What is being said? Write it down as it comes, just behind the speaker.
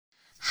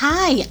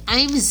Hi,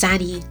 I'm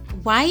Zani,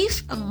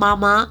 wife,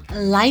 mama,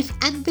 life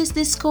and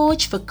business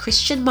coach for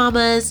Christian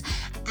mamas,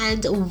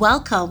 and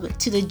welcome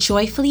to the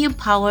Joyfully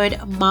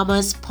Empowered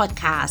Mamas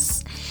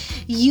podcast.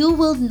 You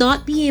will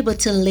not be able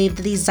to live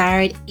the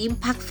desired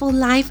impactful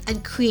life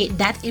and create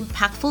that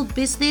impactful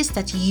business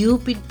that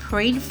you've been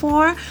praying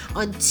for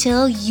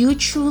until you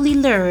truly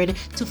learn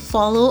to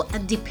follow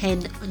and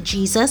depend on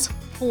Jesus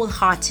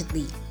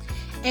wholeheartedly.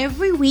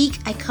 Every week,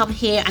 I come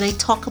here and I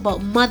talk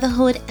about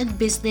motherhood and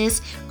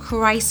business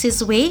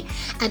crisis way.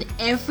 And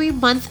every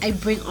month, I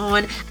bring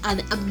on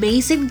an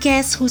amazing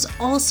guest who's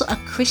also a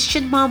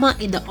Christian mama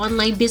in the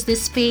online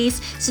business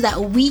space so that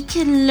we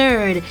can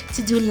learn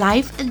to do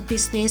life and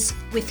business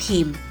with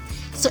him.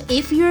 So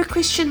if you're a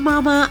Christian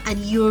mama and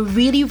you're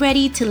really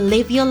ready to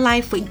live your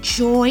life with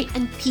joy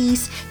and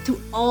peace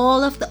through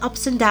all of the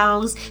ups and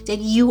downs,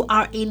 then you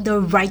are in the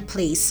right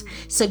place.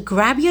 So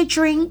grab your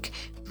drink,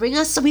 bring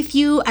us with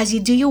you as you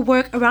do your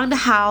work around the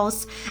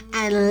house,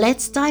 and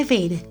let's dive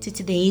into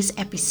today's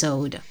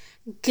episode.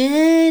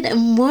 Good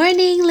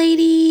morning,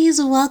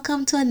 ladies.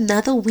 Welcome to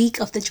another week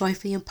of the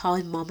Joyfully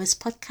Empowered Mamas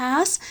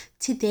podcast.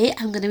 Today,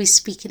 I'm going to be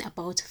speaking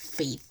about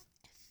faith.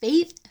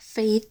 Faith.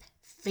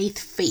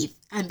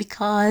 And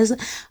because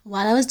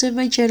while I was doing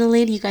my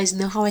journaling, you guys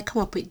know how I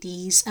come up with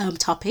these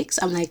topics.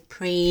 I'm like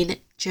praying,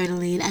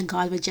 journaling, and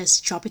God would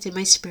just drop it in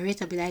my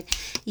spirit. I'll be like,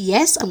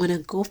 yes, I'm gonna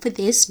go for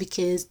this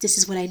because this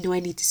is what I know I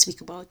need to speak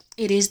about.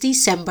 It is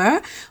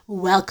December.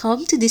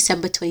 Welcome to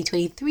December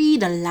 2023,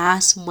 the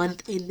last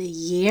month in the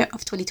year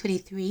of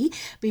 2023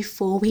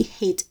 before we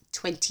hit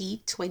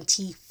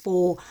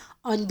 2024.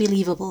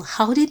 Unbelievable.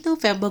 How did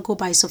November go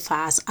by so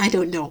fast? I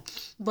don't know.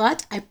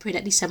 But I pray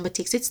that December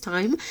takes its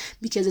time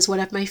because it's one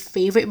of my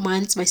favorite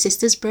months. My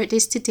sister's birthday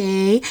is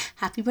today.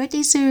 Happy birthday,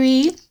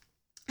 Suri.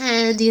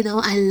 And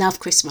I love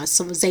Christmas.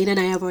 So Zayn and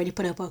I have already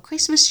put up our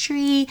Christmas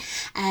tree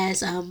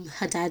as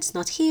her dad's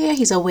not here,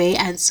 he's away,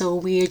 and so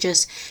we're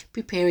just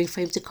preparing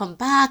for him to come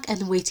back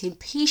and waiting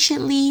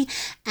patiently.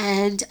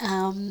 And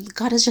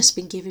God has just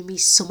been giving me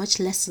so much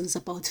lessons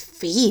about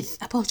faith,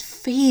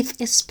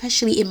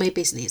 especially in my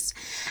business.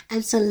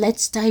 And so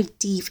let's dive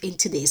deep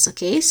into this,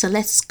 okay? So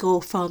let's go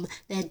from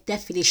the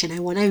definition. I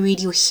want to read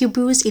you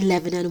Hebrews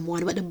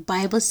 11:1, what the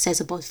Bible says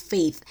about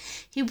faith.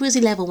 Hebrews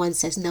 11:1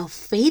 says, "Now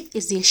faith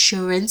is the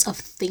assurance of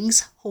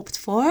things hoped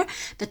for,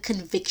 the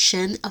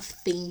conviction of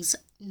things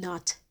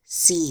not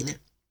seen."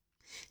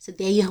 So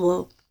there you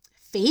go.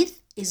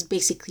 Faith is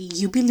basically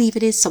you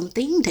believing in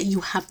something that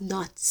you have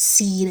not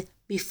seen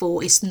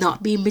before. It's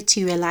not being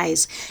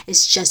materialized.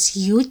 It's just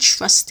you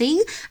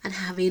trusting and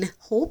having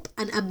hope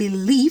and a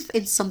belief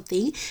in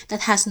something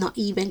that has not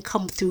even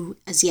come through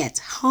as yet.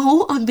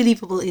 How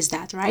unbelievable is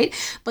that, right?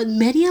 But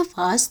many of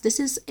us, this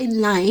is in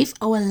life,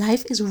 our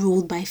life is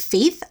ruled by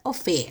faith or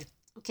fear.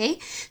 Okay,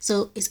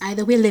 so it's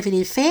either we're living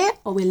in fear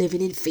or we're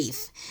living in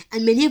faith.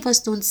 And many of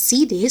us don't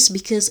see this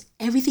because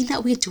everything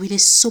that we're doing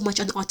is so much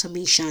on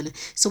automation.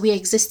 So we're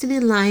existing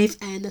in life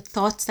and the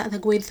thoughts that are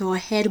going through our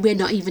head, we're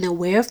not even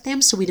aware of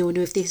them. So we don't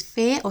know if they're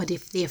fear or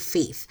if they're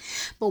faith.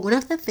 But one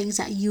of the things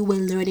that you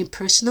will learn in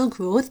personal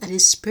growth and in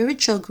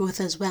spiritual growth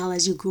as well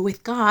as you grow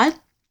with God,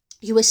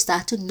 you will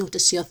start to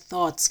notice your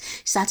thoughts,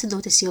 start to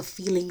notice your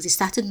feelings, you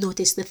start to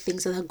notice the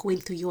things that are going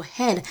through your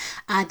head.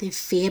 Are they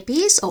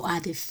fear-based or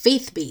are they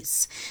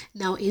faith-based?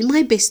 Now, in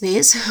my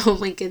business, oh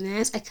my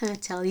goodness, I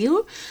cannot tell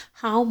you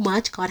how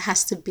much God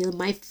has to build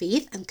my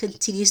faith and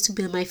continues to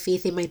build my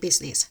faith in my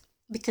business.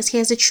 Because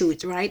here's the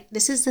truth, right?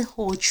 This is the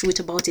whole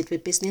truth about it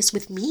with business,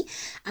 with me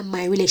and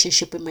my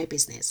relationship with my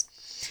business.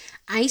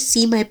 I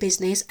see my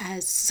business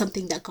as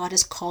something that God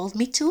has called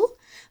me to,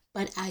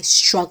 but I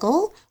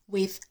struggle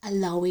with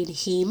allowing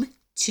him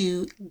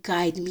to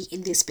guide me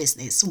in this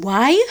business.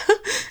 Why?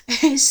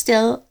 It's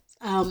still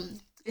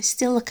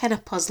kind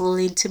of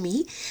puzzling to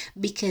me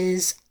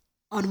because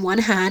on one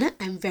hand,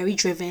 I'm very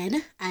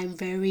driven. I'm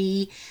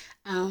very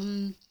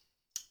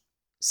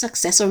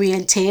success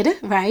oriented,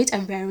 right?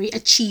 I'm very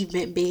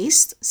achievement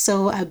based.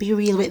 So I'll be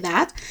real with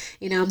that.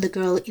 I'm the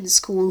girl in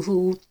school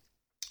who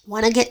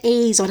want to get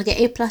A's, want to get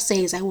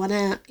A+A's. I want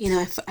to,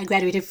 if I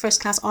graduated first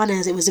class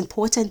honors, it was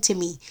important to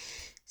me.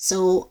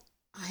 So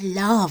I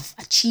love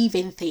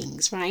achieving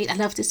things, right? I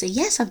love to say,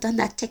 yes, I've done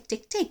that, tick.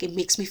 It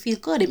makes me feel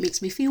good. It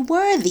makes me feel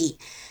worthy.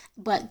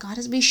 But God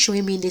has been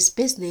showing me in this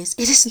business,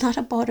 it is not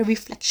about a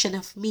reflection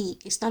of me.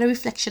 It's not a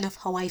reflection of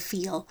how I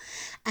feel.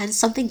 And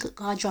something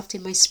God dropped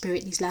in my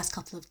spirit these last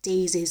couple of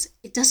days is,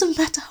 it doesn't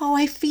matter how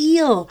I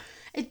feel.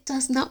 It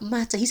does not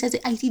matter. He says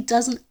he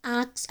doesn't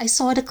ask. I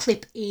saw the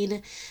clip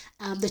in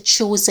The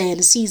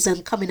Chosen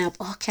season coming up.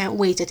 Oh, can't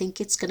wait. I think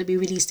it's going to be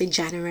released in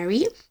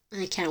January.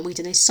 And I can't wait.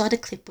 And I saw the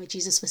clip where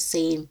Jesus was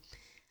saying,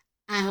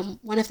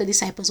 one of the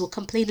disciples were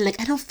complaining,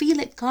 like, I don't feel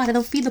it, God. I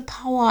don't feel the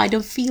power. I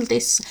don't feel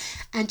this.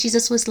 And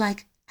Jesus was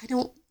like, I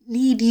don't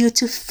need you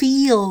to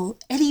feel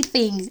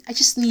anything. I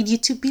just need you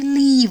to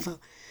believe.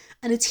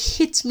 And it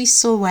hits me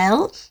so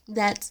well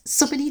that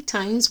so many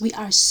times we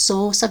are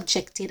so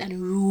subjected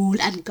and ruled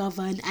and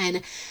governed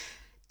and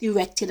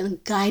directed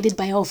and guided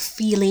by our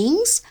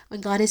feelings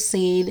when God is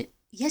saying,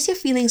 yes, your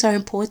feelings are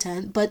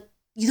important, but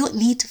You don't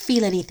need to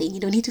feel anything. You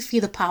don't need to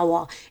feel the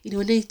power. You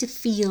don't need to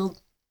feel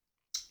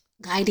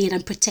guided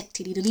and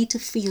protected. You don't need to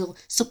feel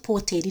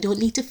supported. You don't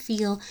need to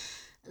feel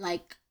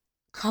like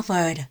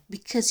covered,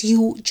 because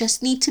you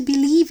just need to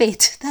believe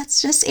it.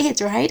 That's just it,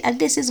 right? And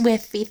this is where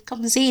faith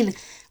comes in.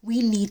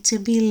 We need to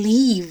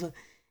believe.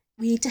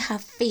 We need to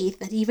have faith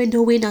that even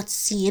though we're not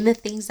seeing the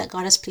things that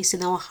God has placed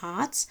in our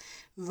hearts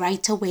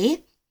right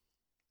away,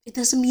 it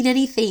doesn't mean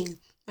anything,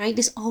 right?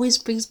 This always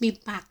brings me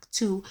back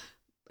to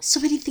so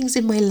many things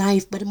in my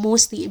life, but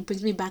mostly it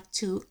brings me back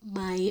to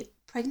my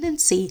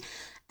pregnancy.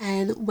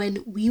 And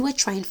when we were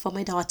trying for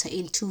my daughter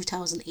in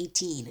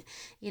 2018,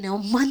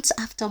 months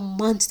after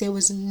months, there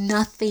was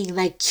nothing.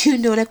 Like,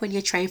 like when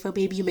you're trying for a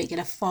baby, you may get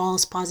a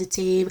false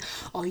positive,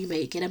 or you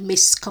may get a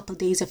missed couple of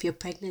days of your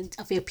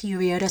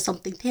period or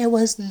something. There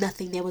was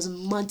nothing. There was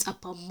months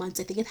upon months.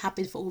 I think it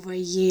happened for over a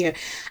year.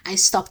 I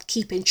stopped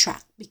keeping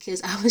track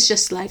because I was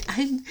just like,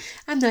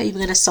 I'm not even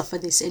gonna suffer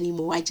this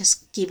anymore. I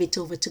just give it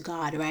over to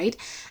God, right?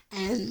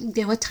 And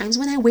there were times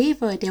when I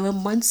wavered. There were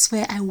months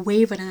where I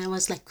wavered and I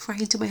was like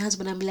crying to my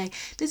husband. I'm like,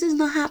 this is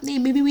not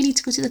happening. Maybe we need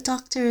to go to the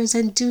doctors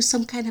and do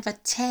some kind of a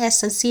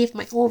test and see if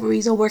my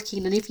ovaries are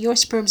working and if your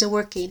sperms are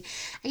working.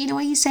 And you know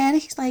what he said?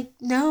 He's like,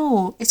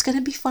 no, it's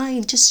gonna be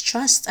fine. Just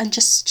trust and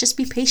just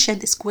be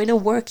patient. It's going to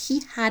work.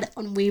 He had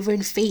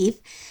unwavering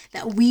faith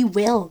that we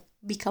will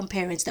become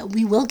parents, that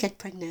we will get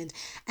pregnant.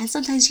 And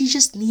sometimes you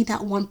just need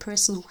that one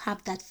person who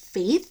have that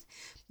faith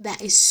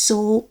that is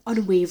so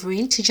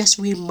unwavering to just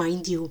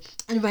remind you.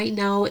 And right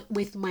now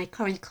with my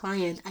current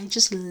client, I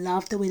just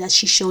love the way that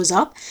she shows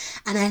up,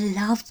 and I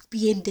love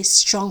being this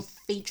strong,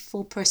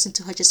 faithful person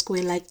to her, just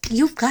going like,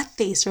 you've got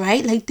this,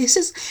 right? Like, this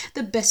is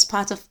the best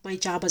part of my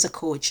job as a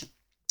coach.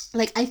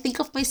 Like, I think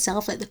of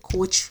myself like the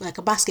coach, like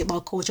a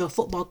basketball coach or a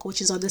football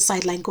coach is on the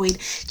sideline going,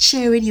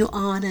 cheering you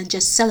on and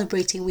just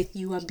celebrating with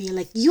you and being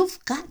like, you've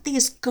got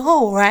this,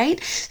 go,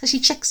 right? So she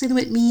checks in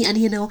with me, and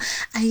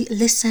I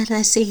listen,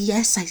 I say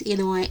yes, I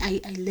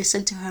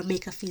listen to her,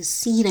 make her feel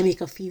seen, I make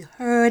her feel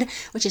heard,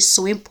 which is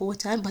so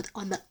important. But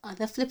on the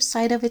other flip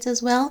side of it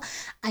as well,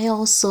 I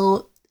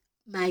also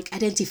like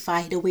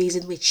identify the ways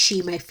in which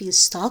she might feel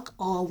stuck,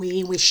 or a way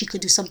in which she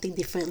could do something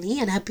differently.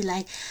 And I'd be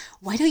like,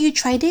 why don't you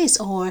try this?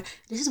 Or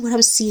this is what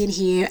I'm seeing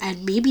here,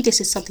 and maybe this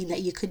is something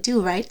that you could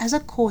do, right? As a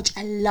coach,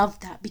 I love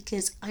that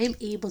because I'm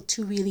able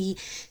to really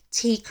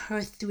take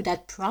her through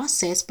that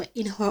process, but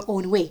in her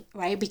own way,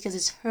 right? Because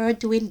it's her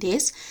doing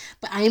this,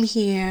 but I am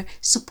here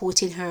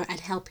supporting her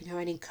and helping her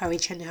and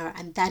encouraging her.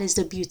 And that is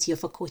the beauty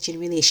of a coaching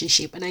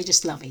relationship. And I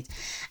just love it.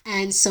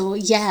 And so,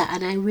 yeah,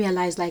 and I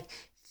realized like,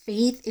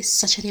 faith is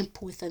such an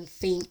important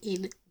thing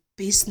in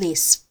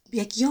business.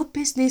 Like, your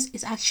business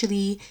is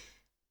actually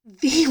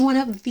the one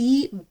of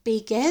the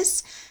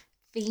biggest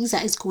things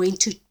that is going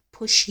to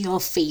push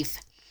your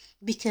faith.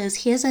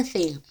 Because here's the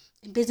thing.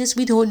 In business,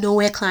 we don't know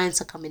where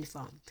clients are coming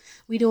from.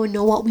 We don't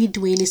know what we're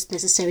doing is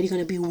necessarily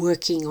going to be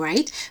working,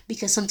 right?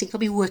 Because something could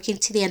be working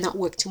today and not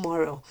work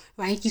tomorrow,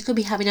 right? You could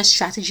be having a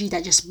strategy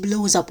that just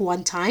blows up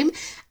one time,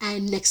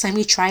 and next time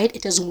you try it,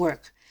 it doesn't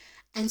work.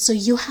 And so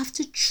you have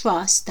to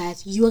trust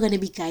that you are going to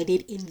be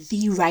guided in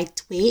the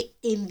right way,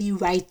 in the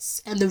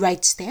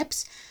right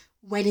steps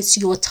when it's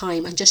your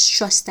time, and just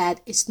trust that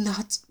it's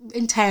not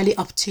entirely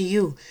up to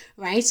you,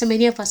 right? So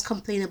many of us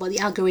complain about the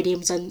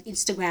algorithms on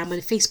Instagram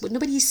and Facebook.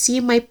 Nobody's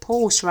seeing my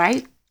post,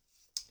 right?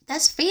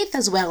 That's faith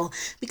as well,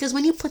 because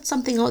when you put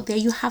something out there,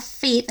 you have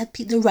faith that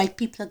the right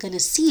people are going to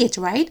see it,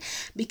 right?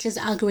 Because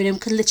the algorithm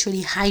can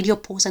literally hide your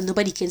post and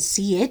nobody can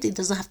see it. It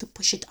doesn't have to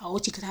push it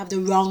out. You could have the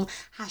wrong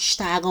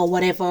hashtag or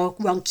whatever,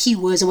 wrong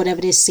keywords or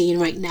whatever they're saying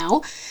right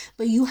now,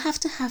 but you have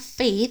to have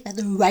faith that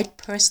the right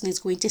person is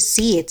going to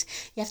see it.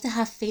 You have to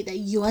have faith that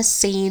you are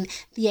saying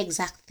the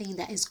exact thing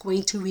that is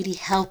going to really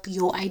help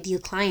your ideal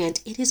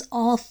client. It is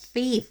all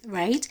faith,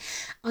 right?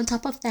 On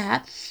top of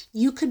that,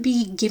 you could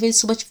be giving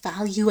so much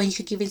value and you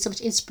could give so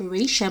much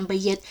inspiration, but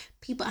yet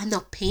people are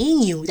not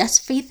paying you. That's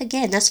faith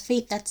again. That's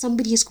faith that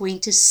somebody is going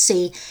to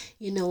say,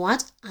 you know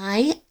what,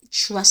 I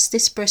trust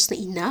this person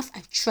enough,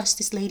 I trust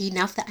this lady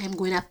enough that I'm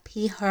going to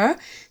pay her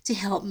to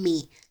help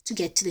me to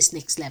get to this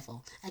next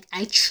level. Like,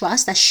 I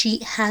trust that she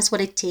has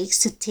what it takes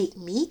to take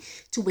me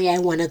to where I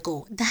want to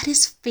go. That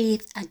is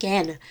faith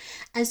again.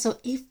 And so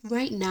if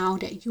right now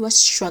that you are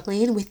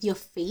struggling with your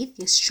faith,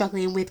 you're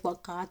struggling with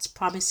what God's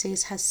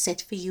promises has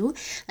set for you,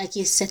 like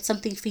He set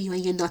something for you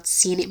and you're not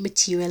seeing it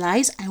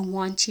materialize, I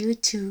want you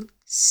to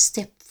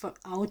step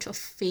out of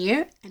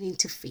fear and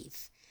into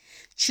faith.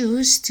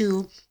 Choose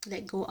to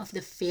let go of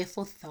the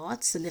fearful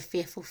thoughts and the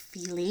fearful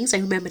feelings.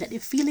 And remember that the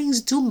feelings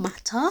do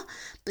matter,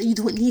 but you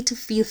don't need to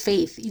feel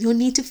faith. You don't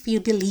need to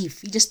feel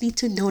belief. You just need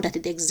to know that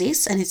it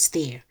exists and it's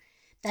there.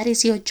 That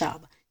is your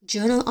job.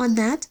 Journal on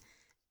that.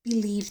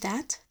 Believe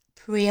that.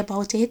 Pray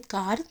about it.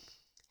 God,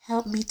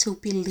 help me to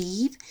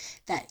believe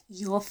that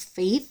your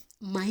faith,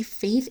 my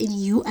faith in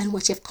you and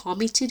what you've called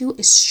me to do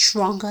is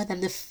stronger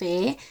than the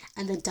fear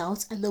and the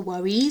doubts and the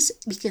worries.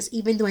 Because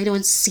even though I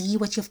don't see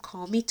what you've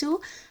called me to,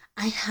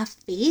 I have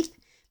faith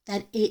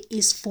that it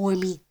is for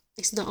me.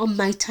 It's not on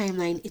my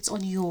timeline, it's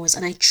on yours.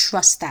 And I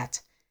trust that.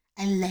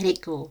 I let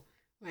it go,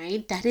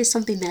 right? That is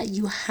something that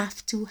you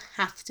have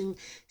to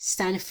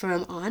stand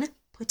firm on,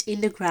 put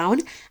in the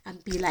ground,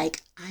 and be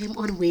like, I'm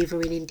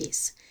unwavering in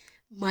this.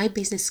 My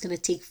business is going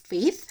to take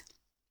faith,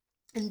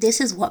 and this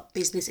is what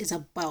business is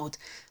about.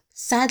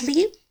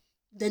 Sadly,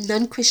 the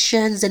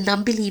non-Christians, the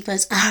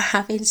non-believers are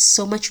having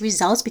so much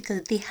results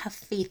because they have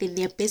faith in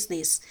their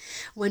business.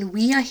 When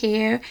we are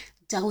here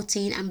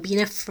doubting and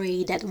being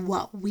afraid that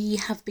what we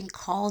have been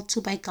called to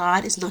by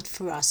God is not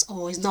for us,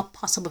 or is not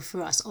possible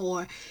for us,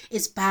 or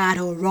is bad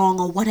or wrong,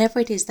 or whatever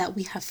it is that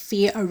we have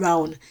fear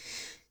around.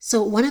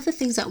 So one of the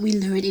things that we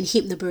learned in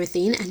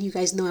hypnobirthing, and you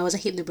guys know I was a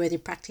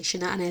hypnobirthing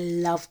practitioner and I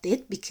loved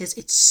it because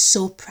it's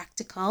so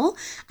practical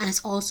and it's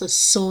also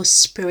so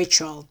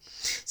spiritual.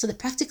 So the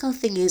practical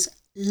thing is,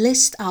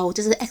 list out,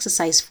 this is an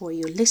exercise for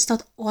you, list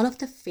out all of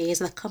the fears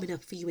that are coming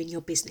up for you in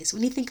your business.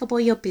 When you think about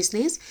your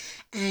business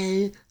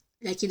and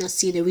like you're not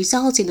seeing the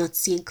results, you're not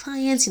seeing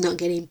clients, you're not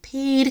getting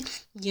paid,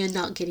 you're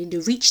not getting the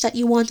reach that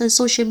you want on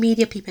social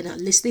media, people are not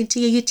listening to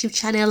your YouTube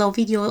channel or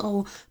video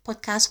or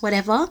podcast,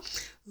 whatever,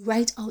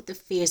 write out the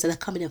fears that are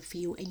coming up for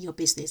you in your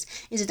business.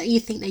 Is it that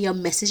you think that your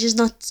message is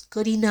not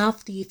good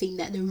enough? Do you think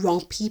that the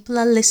wrong people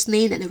are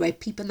listening, that the right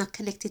people are not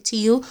connected to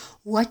you?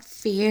 What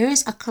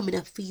fears are coming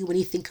up for you when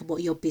you think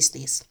about your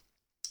business?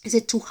 Is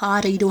it too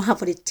hard or you don't have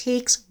what it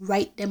takes?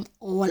 Write them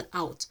all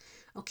out.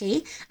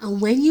 Okay, and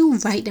when you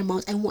write them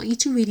out, I want you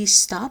to really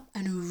stop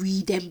and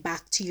read them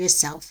back to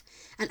yourself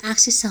and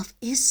ask yourself,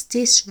 is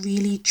this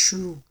really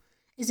true?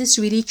 Is this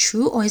really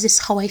true, or is this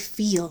how I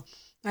feel?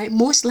 Right?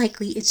 Most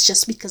likely it's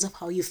just because of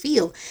how you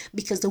feel,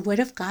 because the word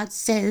of God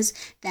says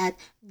that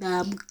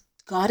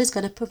God is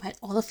going to provide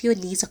all of your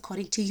needs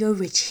according to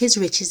his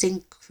riches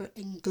in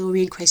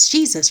glory in Christ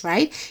Jesus,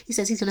 right? He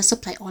says he's going to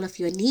supply all of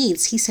your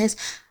needs. He says,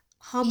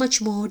 how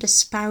much more the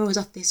sparrows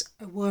of this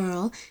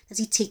world does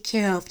he take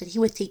care of, that he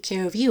would take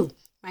care of you,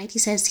 right? He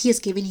says he has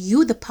given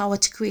you the power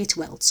to create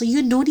wealth. So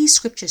you know these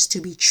scriptures to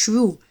be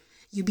true.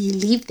 You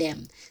believe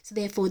them. So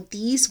therefore,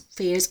 these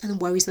fears and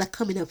worries that are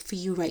coming up for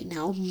you right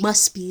now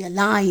must be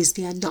lies.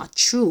 They are not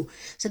true.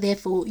 So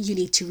therefore, you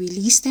need to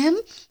release them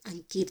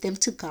and give them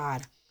to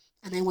God.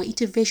 And I want you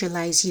to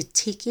visualize you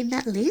taking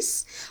that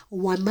list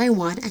one by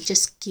one and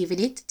just giving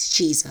it to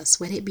Jesus.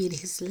 Whether it be in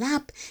his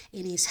lap,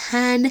 in his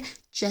hand,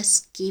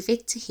 just give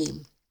it to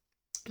him.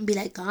 And be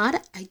like, God,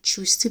 I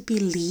choose to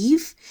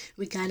believe,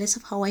 regardless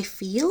of how I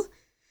feel,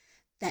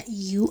 that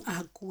you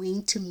are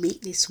going to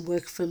make this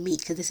work for me,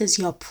 because this is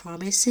your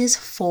promises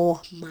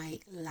for my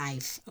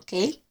life.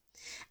 Okay?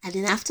 And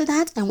then after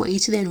that, I want you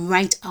to then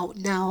write out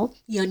now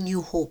your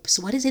new hopes.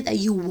 What is it that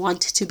you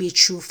want to be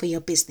true for your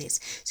business?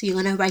 So you're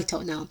going to write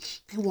out now,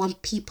 I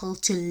want people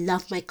to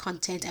love my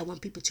content. I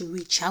want people to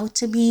reach out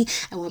to me.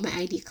 I want my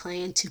ideal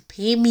client to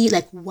pay me,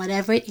 like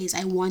whatever it is.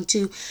 I want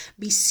to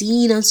be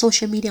seen on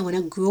social media. I want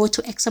to grow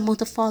to X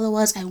amount of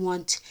followers. I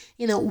want,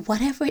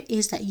 whatever it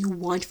is that you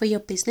want for your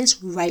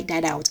business, write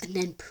that out and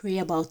then pray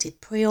about it.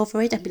 Pray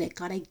over it and be like,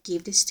 God, I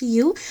give this to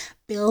you.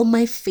 Build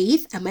my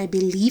faith and my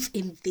belief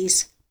in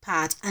this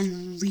part,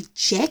 and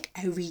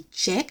I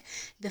reject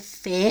the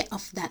fear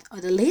of that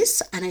other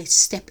list, and I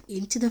step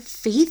into the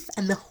faith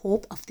and the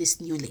hope of this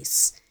new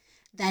list.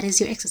 That is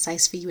your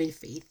exercise for you in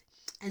faith.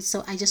 And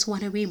so I just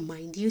want to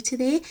remind you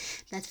today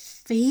that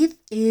faith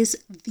is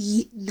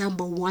the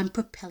number one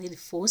propelling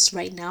force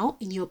right now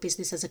in your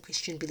business as a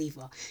Christian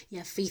believer. You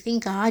have faith in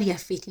God, you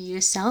have faith in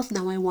yourself.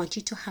 Now I want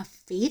you to have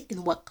faith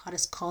in what God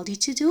has called you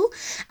to do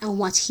and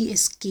what he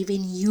is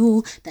giving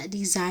you, that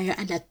desire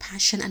and that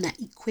passion and that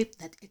equip,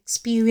 that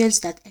experience,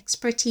 that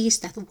expertise,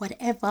 that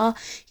whatever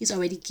he's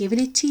already given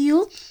it to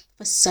you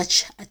for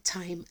such a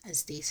time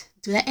as this.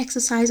 Do that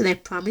exercise and I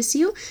promise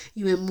you,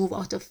 you will move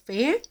out of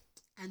fear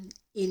and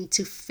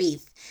into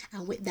faith.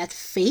 And with that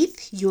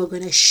faith, you are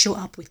going to show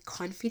up with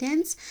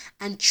confidence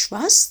and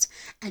trust,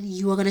 and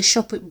you are going to show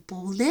up with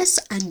boldness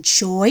and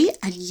joy,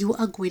 and you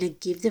are going to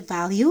give the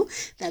value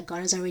that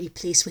God has already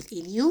placed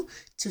within you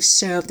to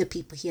serve the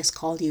people he has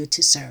called you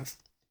to serve.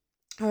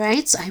 All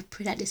right, so I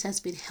pray that this has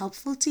been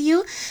helpful to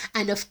you.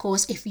 And of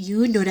course, if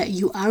you know that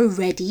you are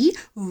ready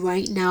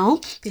right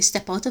now to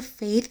step out of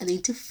faith and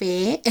into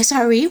fear,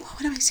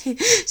 what am I saying?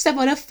 Step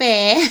out of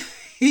fear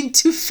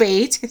into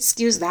faith,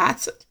 excuse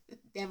that.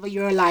 Devil,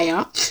 you're a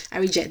liar. I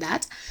reject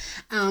that.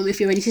 If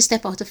you're ready to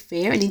step out of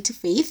fear and into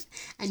faith,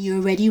 and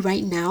you're ready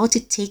right now to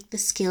take the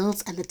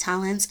skills and the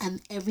talents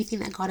and everything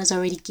that God has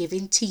already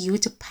given to you,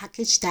 to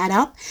package that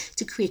up,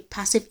 to create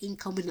passive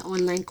income in an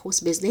online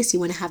course business, you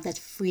want to have that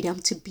freedom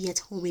to be at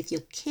home with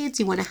your kids,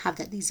 you want to have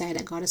that desire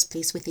that God has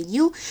placed within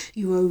you,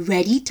 you are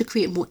ready to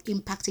create more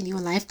impact in your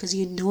life because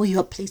you know you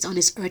are placed on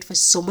this earth for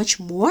so much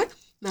more.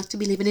 Not to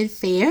be living in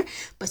fear,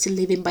 but to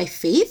live in by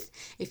faith.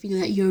 If you know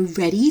that you're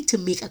ready to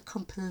make a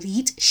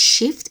complete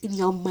shift in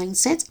your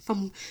mindset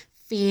from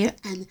fear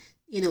and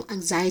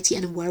anxiety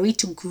and worry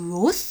to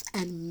growth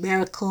and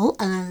miracle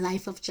and a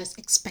life of just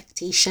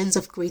expectations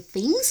of great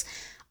things,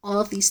 all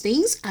of these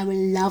things, I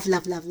will love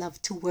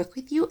to work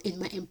with you in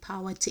my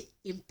Empowered to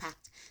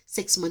Impact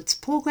 6 months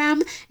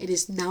program. It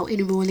is now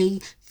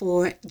enrolling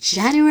for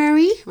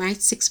January,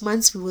 right? 6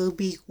 months we will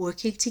be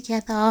working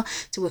together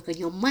to work on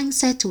your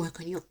mindset, to work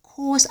on your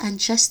course, and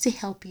just to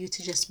help you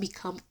to just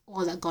become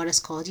all that God has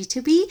called you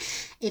to be.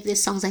 If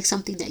this sounds like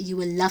something that you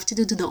would love to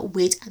do not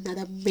wait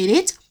another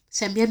minute.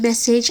 Send me a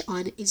message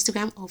on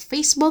Instagram or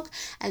Facebook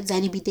at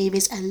Zani B.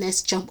 Davis, and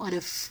let's jump on a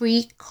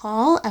free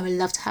call. I would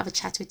love to have a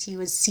chat with you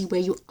and see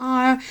where you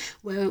are,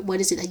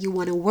 what is it that you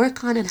want to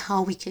work on, and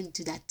how we can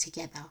do that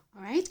together.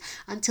 All right.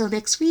 Until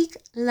next week,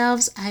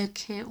 loves, I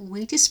can't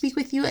wait to speak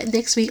with you. And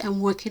next week, I'm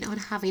working on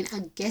having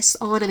a guest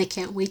on, and I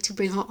can't wait to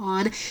bring her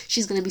on.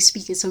 She's going to be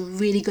speaking some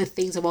really good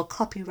things about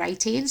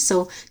copywriting.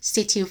 So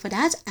stay tuned for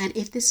that. And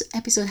if this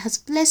episode has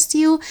blessed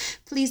you,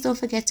 please don't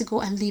forget to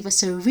go and leave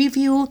us a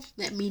review.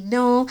 Let me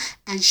know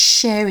and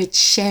share it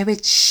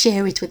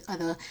with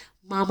other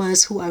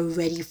mamas who are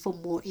ready for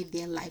more in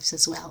their lives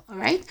as well. All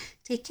right.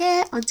 Take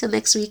care. Until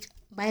next week.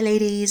 Bye,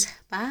 ladies.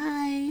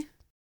 Bye.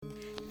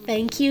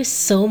 Thank you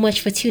so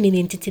much for tuning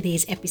into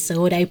today's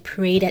episode. I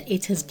pray that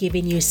it has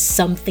given you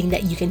something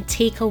that you can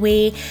take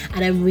away,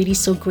 and I'm really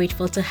so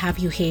grateful to have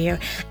you here.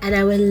 And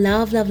I would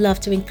love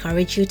to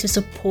encourage you to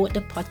support the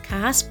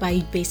podcast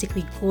by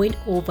basically going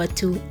over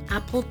to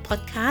Apple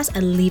Podcasts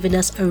and leaving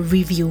us a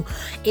review.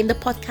 In the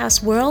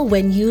podcast world,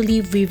 when you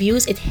leave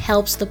reviews, it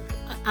helps the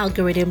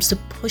algorithms to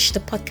push the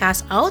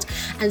podcast out,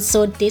 and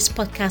so this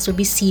podcast will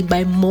be seen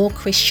by more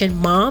Christian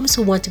moms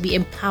who want to be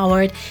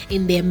empowered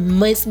in their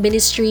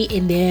ministry,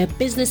 in their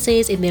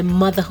businesses, in their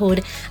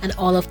motherhood, and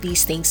all of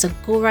these things. So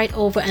go right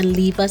over and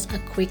leave us a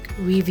quick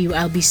review.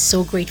 I'll be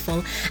so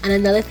grateful. And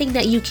another thing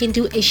that you can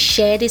do is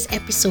share this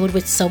episode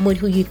with someone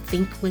who you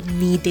think would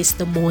need this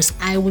the most.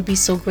 I would be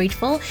so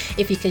grateful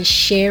if you can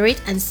share it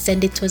and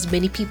send it to as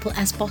many people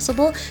as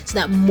possible, so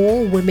that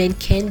more women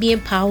can be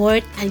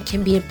empowered and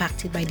can be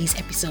impacted by these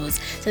episodes.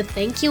 So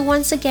thank you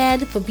once again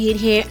for being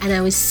here, and I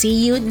will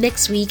see you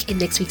next week in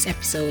next week's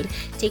episode.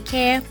 Take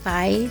care.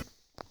 Bye.